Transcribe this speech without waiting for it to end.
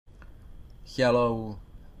Hello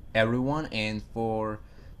everyone, and for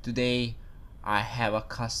today I have a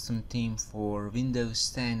custom theme for Windows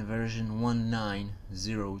 10 version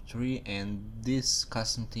 1903, and this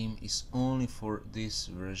custom theme is only for this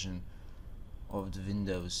version of the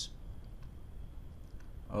Windows.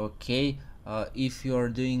 Okay, if you are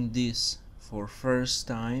doing this for first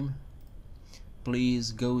time,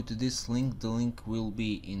 please go to this link. The link will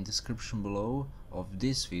be in description below of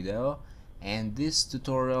this video, and this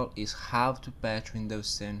tutorial is how to patch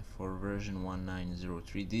Windows 10 for version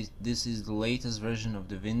 1903. This is the latest version of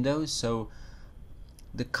the Windows, so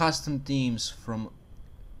the custom themes from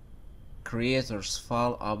creators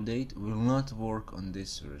file update will not work on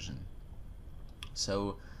this version.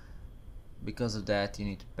 So because of that, you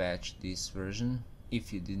need to patch this version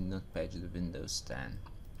if you did not patch the Windows 10.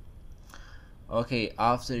 Okay,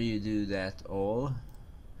 after you do that all,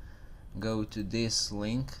 go to this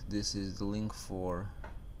link. This is the link for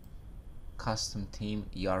custom theme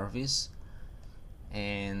Jarvis,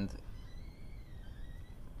 and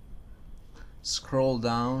scroll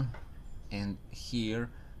down, and here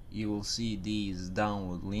you will see these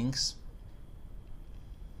download links.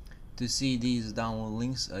 To see these download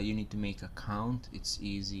links, you need to make an account. It's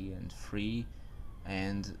easy and free.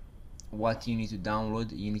 And what you need to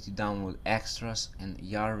download extras and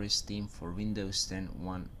Jarvis theme for Windows 10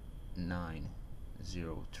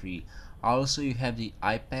 1903. Also, you have the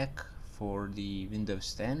iPack for the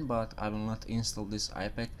Windows 10, but I will not install this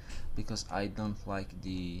iPack because I don't like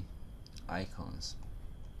the icons.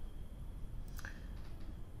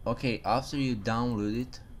 Okay, after you download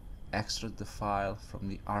it, extract the file from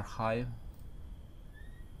the archive,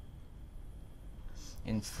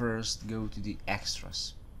 and first go to the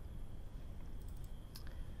extras.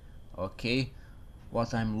 Okay,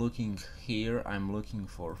 what I'm looking here, I'm looking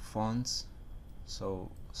for fonts, so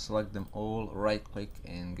select them all, right click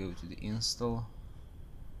and go to the install.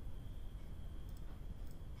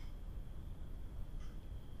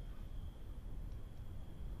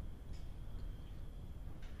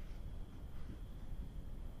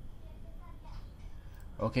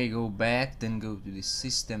 Okay, go back, then go to the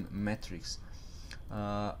system metrics.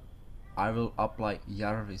 I will apply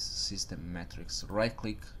Jarvis system metrics. Right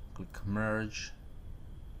click, click merge,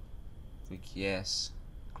 click yes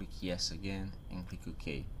again, and click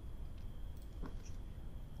OK.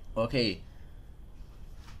 Okay,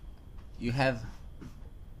 you have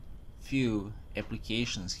few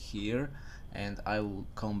applications here, and I will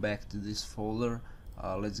come back to this folder.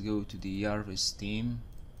 Let's go to the Jarvis theme.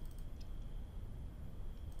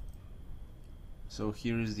 So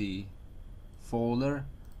here is the folder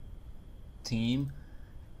theme.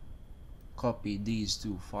 Copy these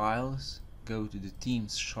two files, go to the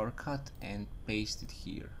themes shortcut and paste it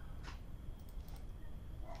here.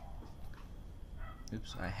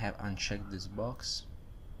 Oops, I have unchecked this box.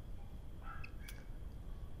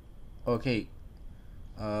 Okay,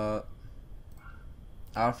 after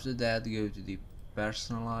that go to the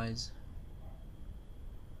personalize,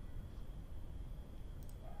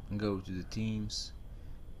 go to the themes,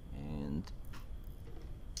 and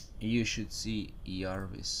you should see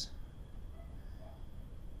Jarvis.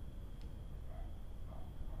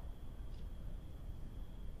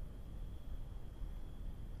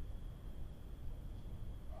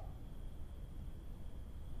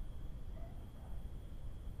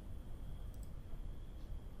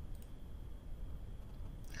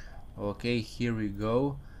 Okay, here we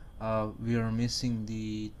go. We are missing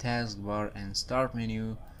the taskbar and start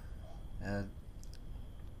menu.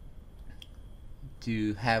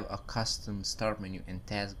 To have a custom start menu and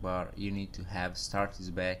taskbar, you need to have start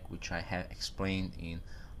is back, which I have explained in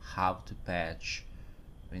how to patch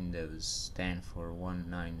Windows 10 for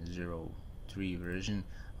 1903 version.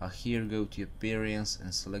 Here go to appearance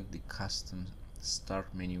and select the custom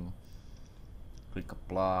start menu, click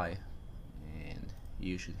apply, and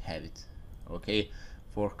you should have it. Okay,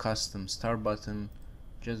 for custom start button,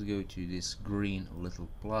 just go to this green little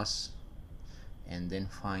plus and then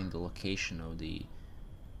find the location of the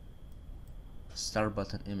start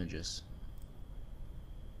button images.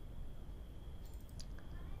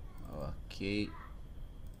 Okay,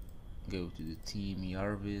 go to the theme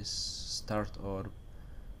Jarvis start orb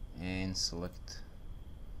and select,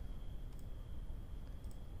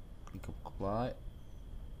 click apply,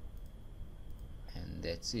 and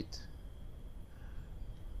that's it.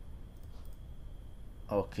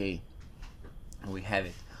 Okay, we have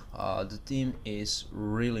it. The theme is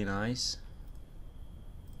really nice,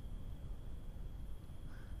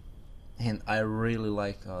 and I really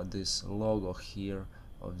like this logo here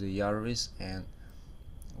of the Jarvis, and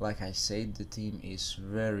like I said, the theme is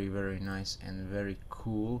very nice and very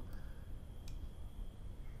cool.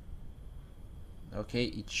 Okay,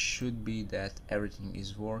 it should be that everything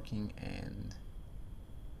is working, and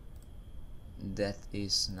that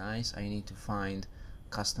is nice. I need to find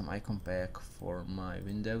custom icon pack for my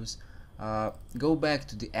Windows. Go back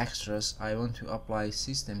to the extras. I want to apply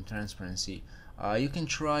system transparency. You can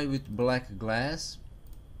try with black glass,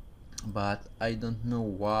 but I don't know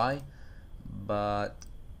why, but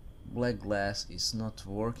black glass is not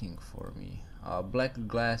working for me. Black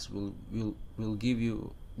glass will give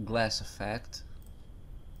you glass effect.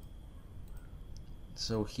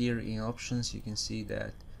 So here in options you can see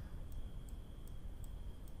that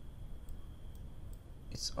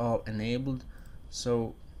it's all enabled.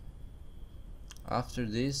 So after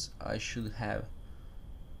this I should have,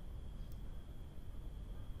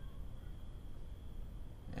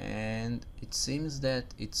 and it seems that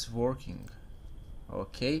it's working.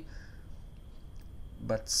 Okay,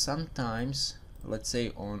 but sometimes, let's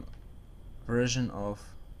say on version of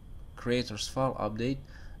creators file update,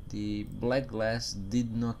 the black glass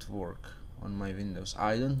did not work on my Windows.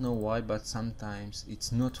 I don't know why, but sometimes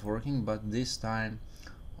it's not working, but this time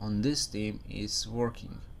on this theme is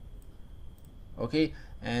working. Okay,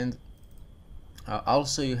 and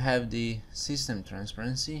also you have the system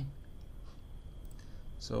transparency.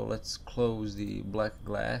 So let's close the black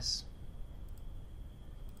glass.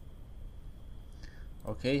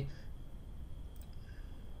 Okay,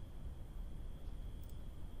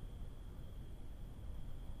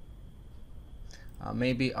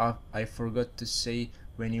 maybe I forgot to say,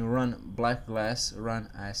 when you run black glass, run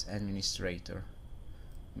as administrator.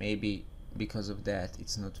 Maybe because of that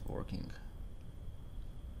it's not working.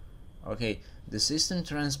 Okay, the system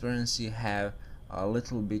transparency have a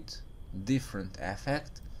little bit different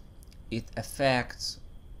effect. It affects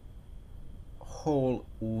whole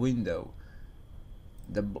window.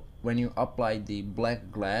 When you apply the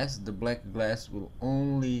black glass will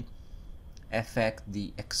only affect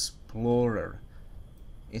the Explorer.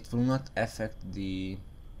 It will not affect the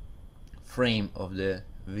frame of the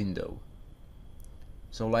window.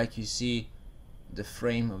 So like you see, the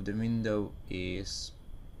frame of the window is,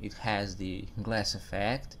 it has the glass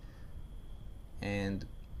effect, and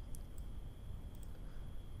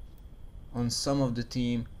on some of the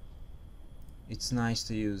theme it's nice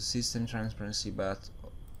to use system transparency, but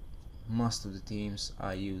most of the themes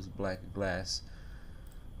I use black glass.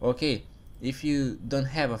 Okay, if you don't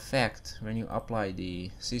have effect when you apply the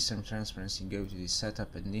system transparency, go to the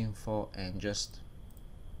setup and info and just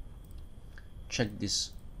check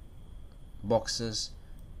these boxes,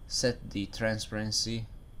 set the transparency.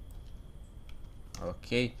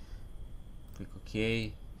 Okay, click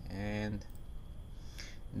OK, and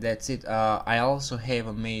that's it. I also have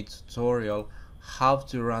a made tutorial how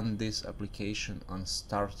to run this application on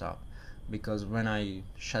startup, because when I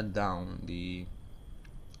shut down the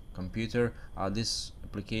computer, this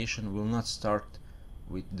application will not start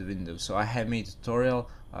with the Windows. So I have made a tutorial.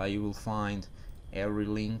 You will find every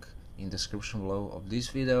link in the description below of this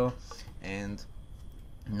video, and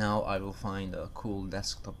now I will find a cool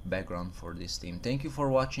desktop background for this theme. Thank you for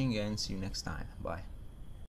watching and see you next time. Bye.